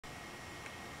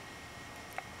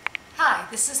Hi,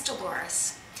 this is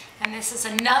Dolores, and this is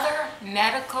another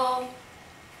medical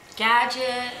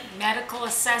gadget, medical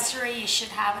accessory you should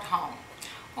have at home,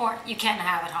 or you can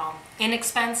have at home.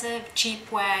 Inexpensive,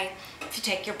 cheap way to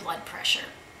take your blood pressure.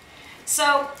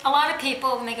 So a lot of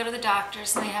people, when they go to the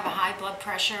doctors and they have a high blood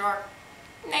pressure, or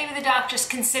maybe the doctor's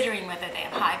considering whether they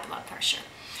have high blood pressure,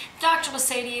 the doctor will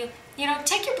say to you,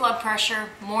 take your blood pressure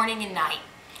morning and night.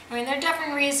 I mean, there are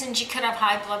different reasons you could have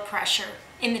high blood pressure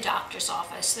in the doctor's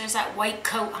office. There's that white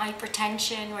coat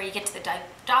hypertension where you get to the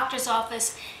doctor's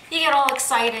office, you get all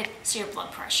excited, so your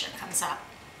blood pressure comes up.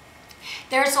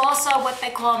 There's also what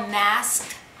they call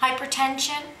masked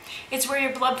hypertension. It's where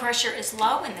your blood pressure is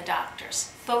low in the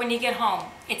doctor's, but when you get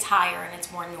home, it's higher and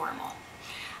it's more normal.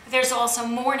 There's also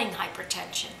morning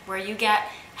hypertension, where you get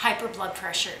high blood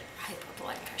pressure.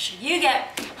 You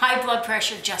get high blood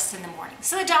pressure just in the morning.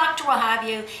 So the doctor will have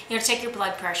you, take your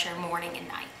blood pressure morning and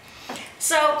night.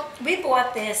 So we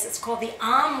bought this. It's called the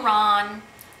Omron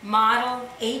Model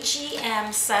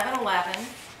HEM 711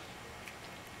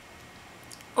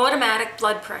 Automatic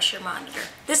Blood Pressure Monitor.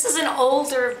 This is an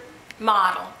older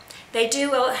model. They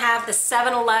do have the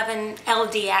 711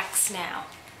 LDX now.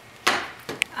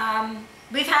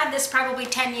 We've had this probably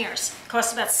 10 years. It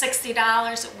costs about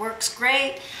 $60. It works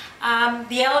great.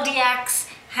 The LDX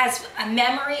has a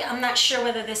memory. I'm not sure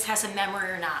whether this has a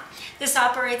memory or not. This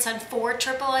operates on 4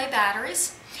 AAA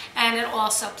batteries, and it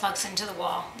also plugs into the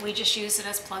wall. We just use it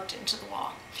as plugged into the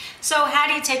wall. So how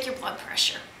do you take your blood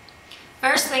pressure?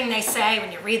 First thing they say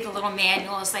when you read the little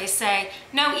manuals, they say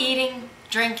no eating,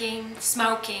 drinking,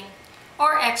 smoking,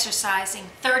 or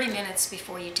exercising 30 minutes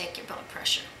before you take your blood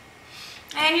pressure.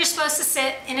 And you're supposed to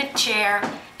sit in a chair,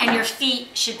 and your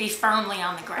feet should be firmly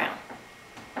on the ground,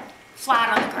 flat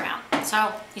on the ground.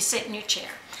 So you sit in your chair.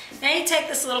 Then you take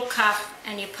this little cuff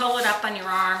and you pull it up on your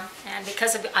arm, and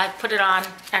because I put it on,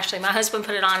 actually my husband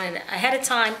put it on ahead of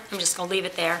time, I'm just going to leave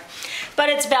it there. But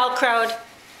it's Velcroed,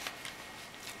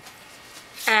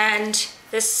 and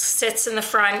this sits in the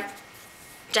front,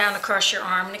 down across your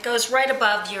arm, and it goes right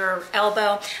above your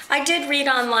elbow. I did read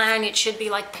online it should be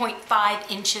like 0.5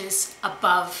 inches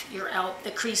above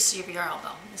the crease of your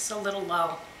elbow. It's a little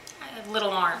low. I have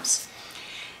little arms.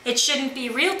 It shouldn't be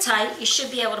real tight. You should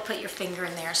be able to put your finger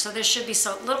in there, so there should be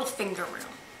so little finger room.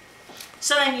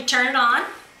 So then you turn it on,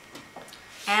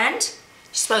 and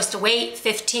you're supposed to wait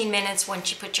 15 minutes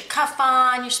once you put your cuff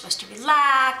on. You're supposed to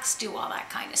relax, do all that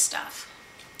kind of stuff.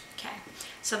 Okay,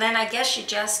 so then I guess you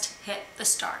just hit the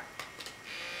start.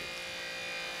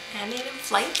 And it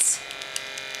inflates.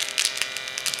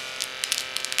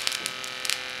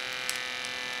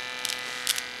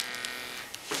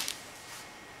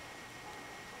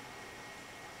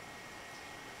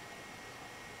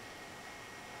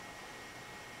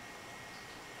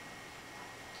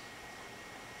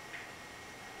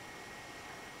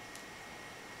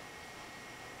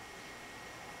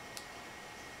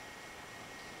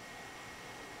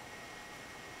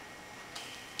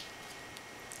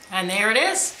 And there it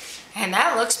is. And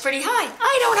that looks pretty high.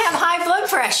 I don't have high blood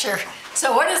pressure.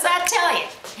 So what does that tell you?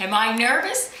 Am I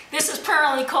nervous? This is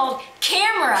apparently called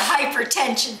camera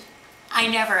hypertension. I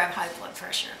never have high blood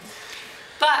pressure.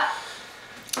 But,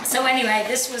 so anyway,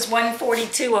 this was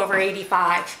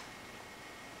 142/85,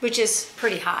 which is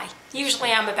pretty high.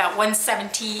 Usually I'm about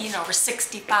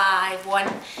 117/65,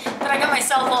 but I got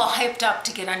myself all hyped up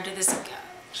to get under this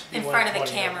in front of the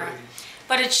camera.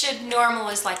 But it should, normal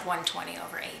is like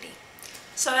 120/80.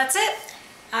 So that's it.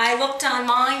 I looked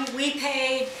online. We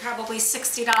paid probably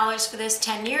 $60 for this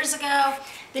 10 years ago.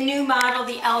 The new model,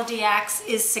 the LDX,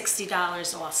 is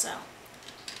 $60 also.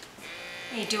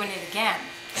 You're doing it again.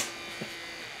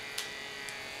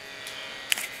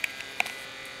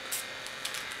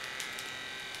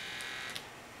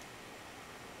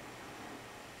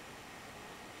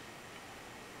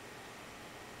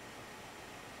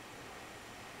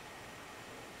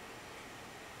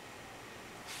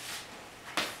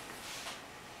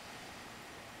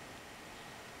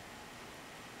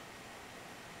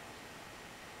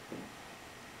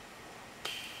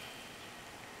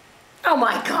 Oh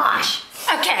my gosh.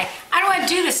 Okay, I don't want to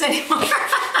do this anymore.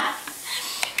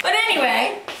 But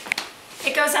anyway,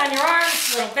 it goes on your arm,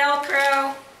 it's a little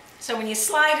Velcro. So when you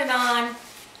slide it on,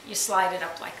 you slide it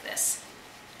up like this,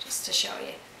 just to show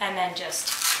you. And then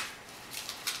just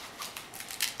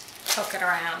hook it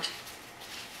around.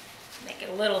 Make it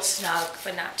a little snug,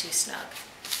 but not too snug.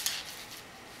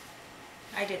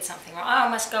 I did something wrong. Oh, I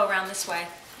must go around this way.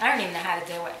 I don't even know how to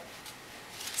do it.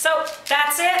 So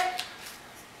that's it.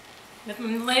 With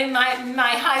my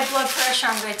high blood pressure,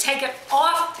 I'm going to take it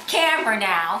off camera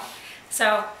now.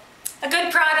 So a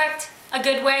good product, a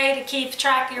good way to keep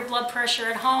track of your blood pressure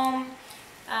at home.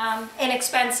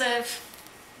 Inexpensive.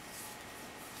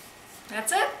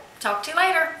 That's it. Talk to you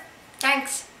later.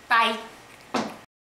 Thanks.